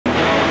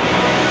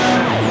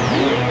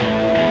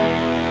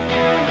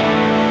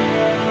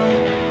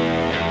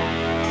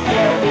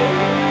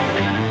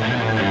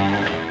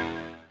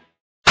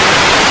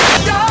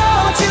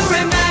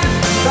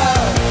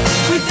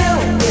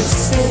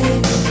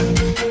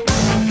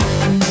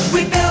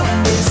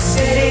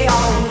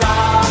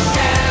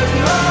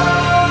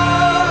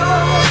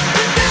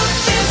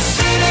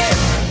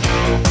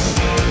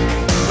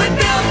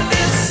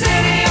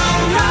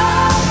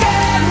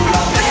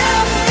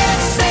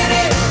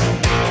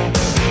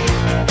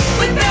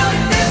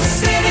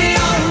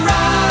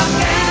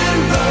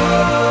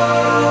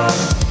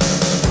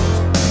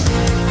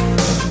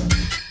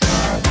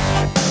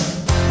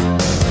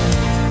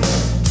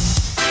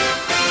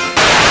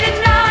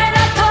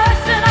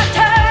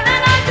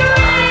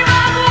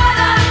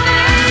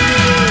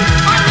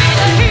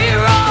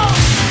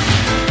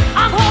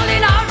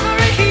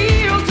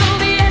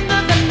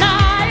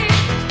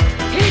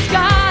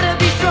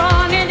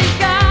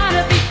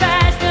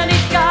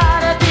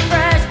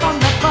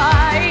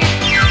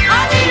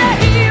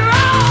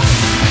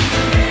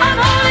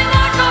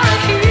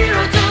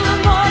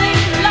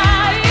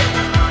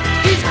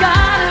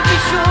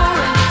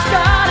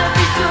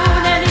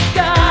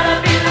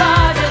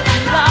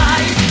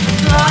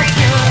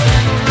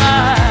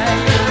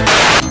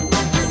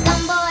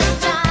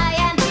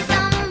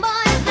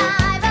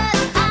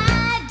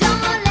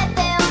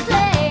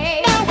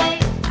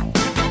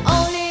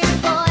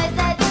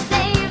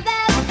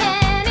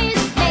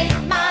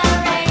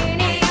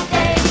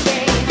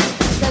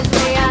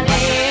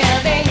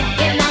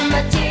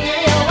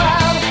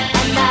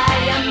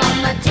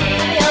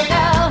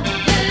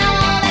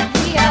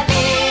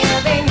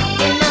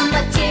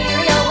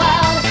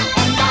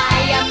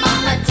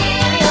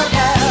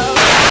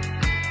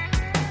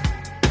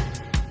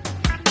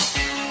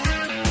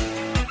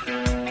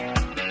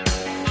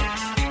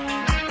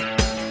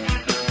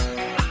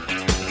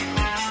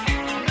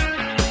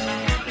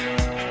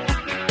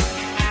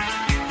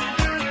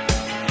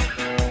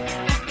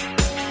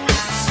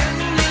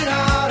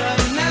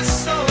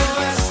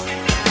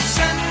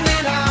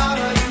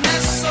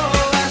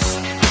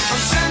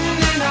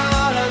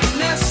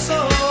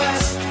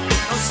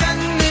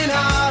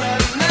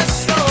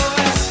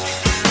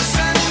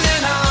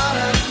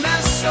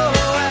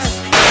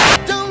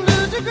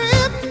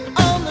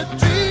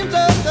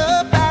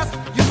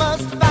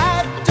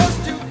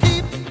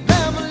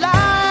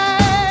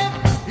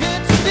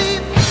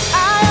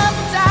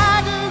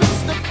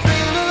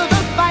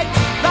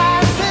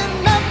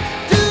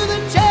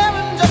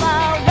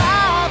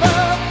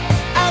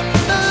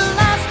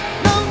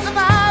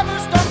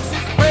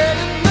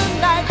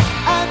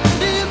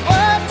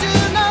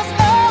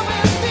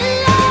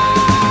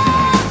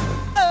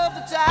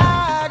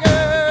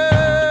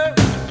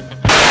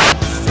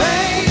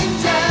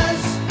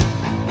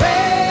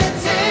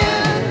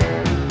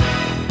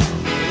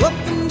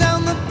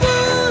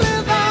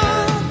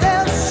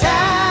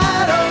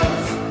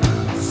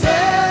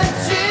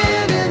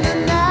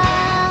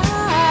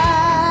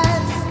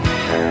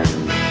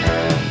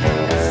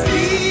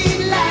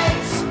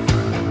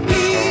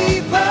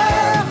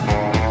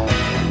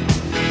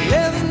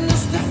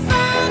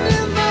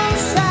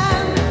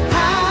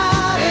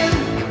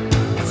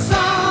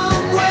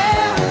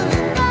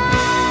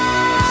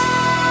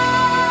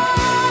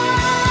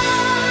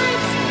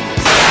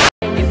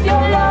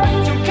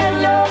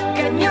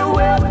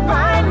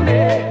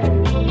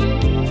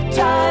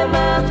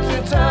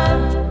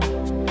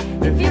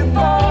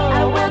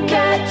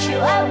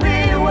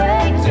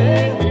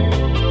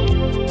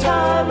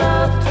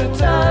after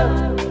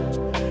time.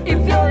 If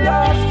you're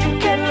lost, you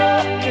can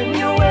look and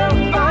you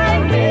will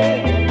find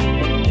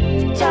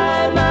me.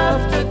 Time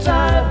after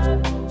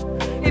time.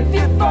 If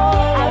you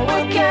fall, I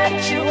will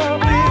catch you.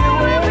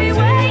 I'll be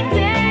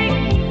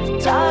waiting.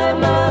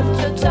 Time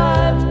after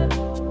time.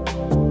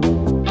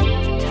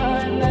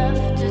 Time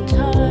after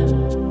time.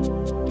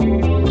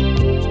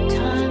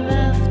 Time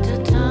after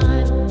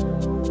time.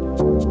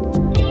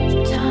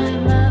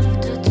 Time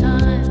after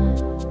time.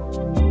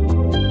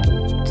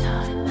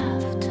 Time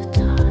after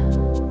time.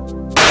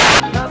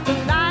 Just the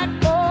night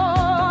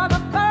for the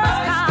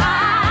first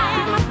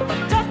time.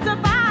 Just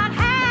about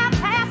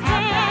 10:30.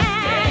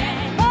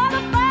 For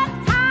the first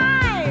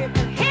time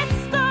in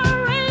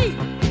history,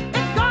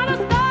 it's gonna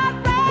start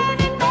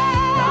raining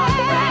men.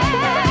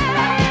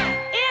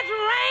 It's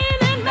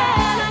raining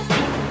men.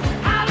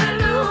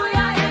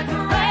 Hallelujah, it's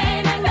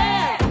raining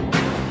men.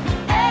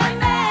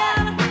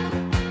 Amen.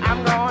 I'm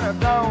gonna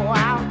go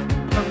out.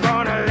 I'm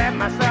gonna let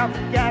myself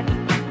get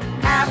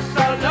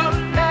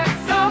absolutely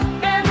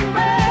soaking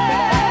wet.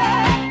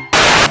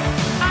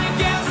 I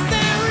guess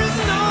there is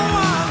no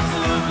one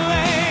to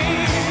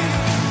blame.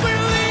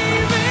 We're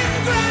leaving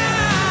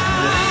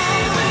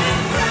ground.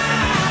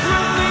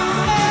 Will things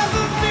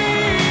ever be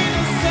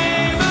the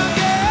same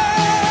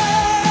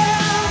again?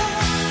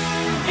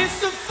 It's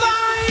the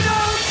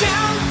final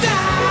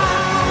countdown.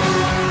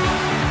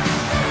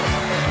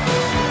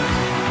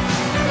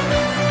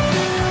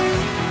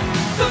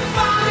 The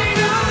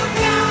final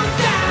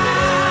countdown.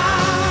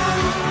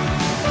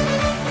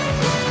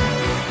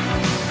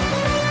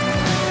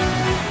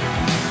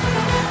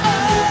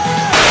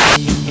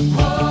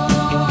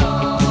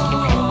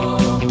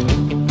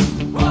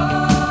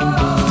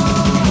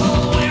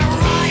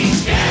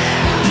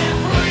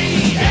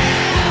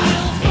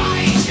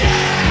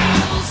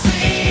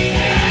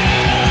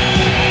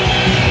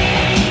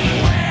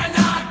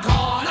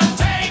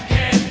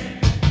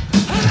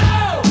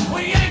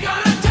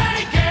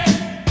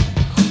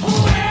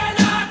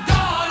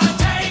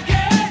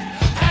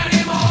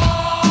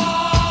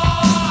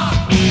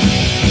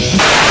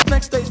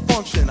 Next day's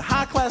function,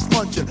 high class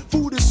luncheon.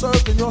 Food is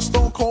served and you're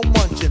stone cold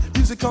munching.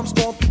 Music comes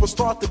on, people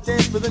start to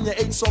dance, but then you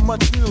ate so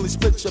much you nearly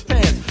split your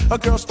pants. A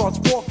girl starts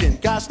walking,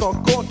 guys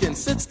start gawking,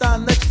 sits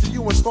down next to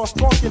you and starts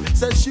talking.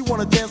 Says she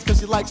wanna dance cause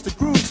she likes the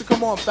groove, so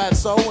come on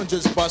fatso and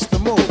just bust the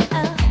move.